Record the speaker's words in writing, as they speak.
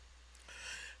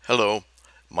Hello,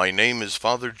 my name is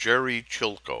Father Jerry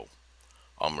Chilko.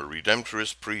 I'm a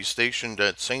Redemptorist priest stationed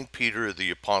at St. Peter the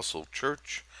Apostle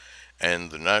Church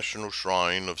and the National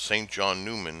Shrine of St. John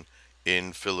Newman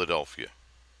in Philadelphia.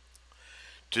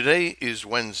 Today is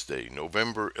Wednesday,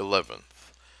 November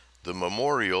 11th, the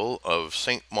memorial of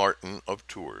St. Martin of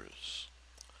Tours.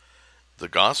 The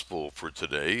Gospel for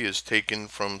today is taken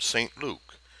from St.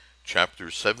 Luke,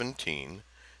 chapter 17,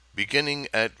 beginning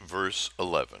at verse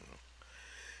 11.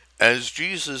 As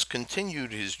Jesus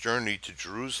continued his journey to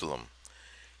Jerusalem,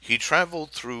 he traveled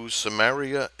through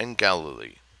Samaria and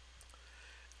Galilee.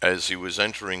 As he was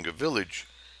entering a village,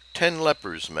 10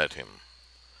 lepers met him.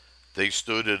 They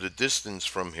stood at a distance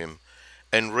from him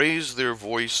and raised their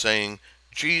voice, saying,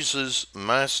 "Jesus,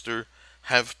 Master,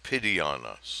 have pity on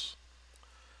us."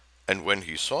 And when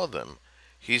he saw them,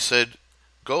 he said,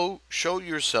 "Go show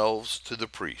yourselves to the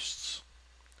priests."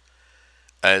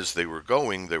 As they were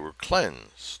going, they were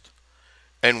cleansed.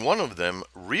 And one of them,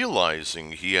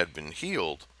 realizing he had been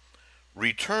healed,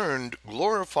 returned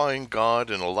glorifying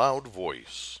God in a loud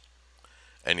voice.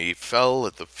 And he fell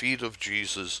at the feet of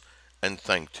Jesus and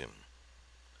thanked him.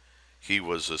 He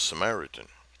was a Samaritan.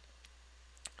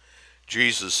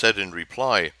 Jesus said in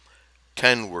reply,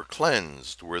 "10 were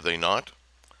cleansed, were they not?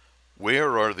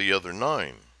 Where are the other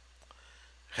 9?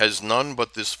 Has none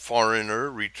but this foreigner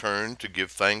returned to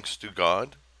give thanks to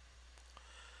God?"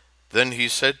 Then he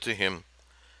said to him,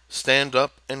 "Stand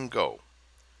up and go.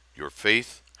 Your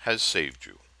faith has saved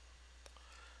you."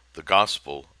 The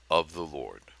Gospel of the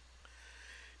Lord.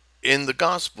 In the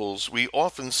Gospels, we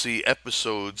often see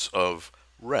episodes of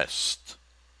rest.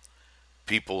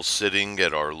 People sitting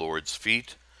at our Lord's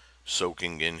feet,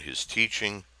 soaking in his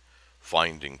teaching,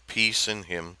 finding peace in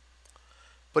him.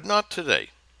 But not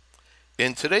today.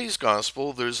 In today's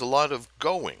Gospel, there's a lot of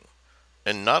going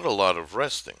and not a lot of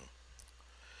resting.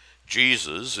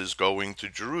 Jesus is going to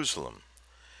Jerusalem.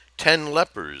 10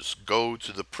 lepers go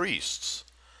to the priests.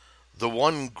 The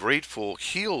one grateful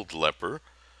healed leper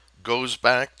goes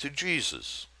back to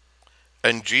Jesus,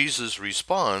 and Jesus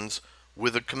responds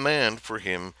with a command for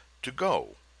him to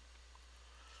go.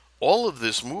 All of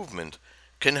this movement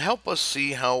can help us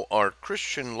see how our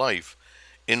Christian life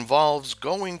involves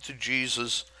going to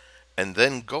Jesus and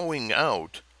then going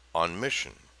out on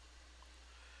mission.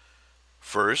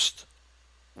 First,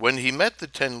 when he met the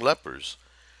 10 lepers,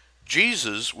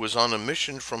 Jesus was on a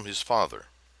mission from his Father.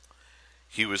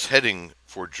 He was heading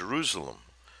for Jerusalem,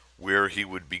 where he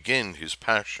would begin his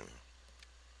passion.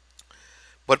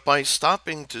 But by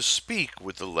stopping to speak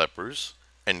with the lepers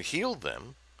and heal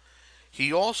them,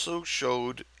 he also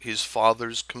showed his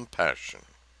Father's compassion.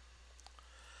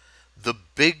 The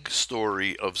big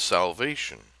story of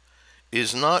salvation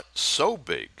is not so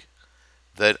big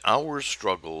that our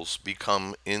struggles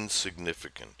become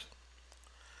insignificant.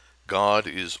 God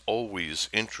is always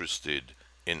interested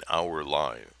in our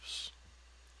lives.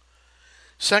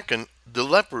 Second, the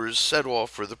lepers set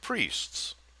off for the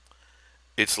priests.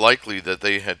 It's likely that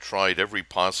they had tried every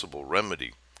possible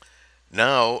remedy.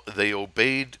 Now they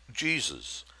obeyed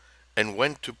Jesus and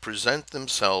went to present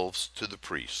themselves to the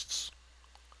priests.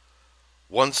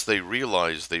 Once they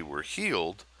realized they were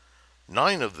healed,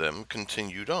 9 of them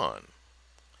continued on.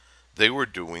 They were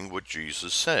doing what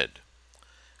Jesus said,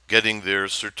 getting their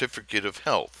certificate of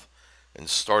health and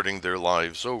starting their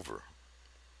lives over.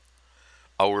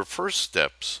 Our first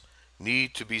steps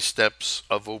need to be steps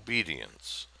of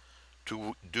obedience,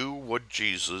 to do what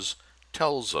Jesus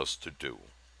tells us to do.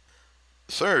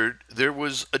 Third, there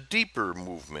was a deeper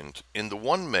movement in the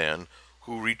one man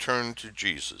who returned to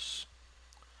Jesus.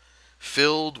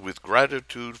 Filled with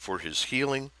gratitude for his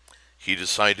healing, he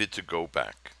decided to go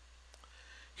back.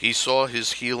 He saw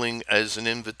his healing as an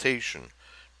invitation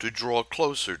to draw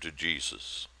closer to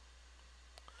Jesus.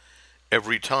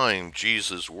 Every time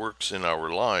Jesus works in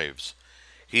our lives,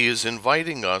 he is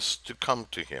inviting us to come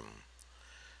to him,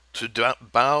 to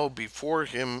bow before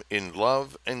him in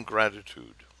love and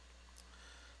gratitude.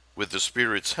 With the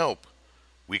Spirit's help,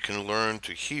 we can learn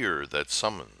to hear that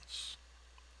summons.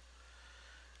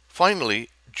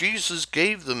 Finally, Jesus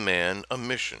gave the man a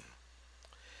mission.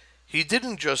 He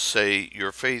didn't just say,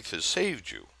 "Your faith has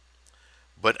saved you,"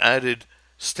 but added,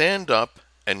 "Stand up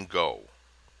and go."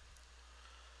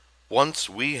 Once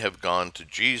we have gone to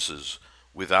Jesus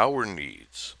with our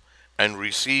needs and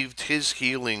received his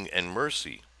healing and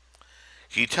mercy,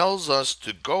 he tells us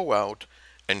to go out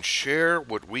and share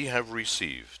what we have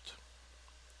received.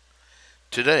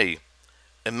 Today,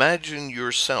 imagine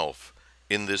yourself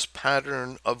in this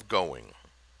pattern of going.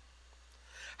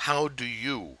 How do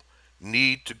you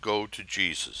need to go to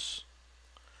Jesus?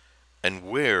 And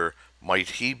where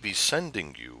might he be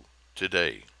sending you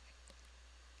today?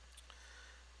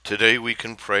 Today we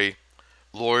can pray,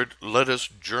 Lord, let us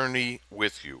journey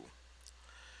with you.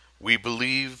 We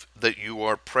believe that you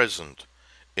are present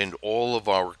in all of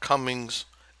our comings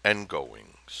and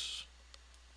going.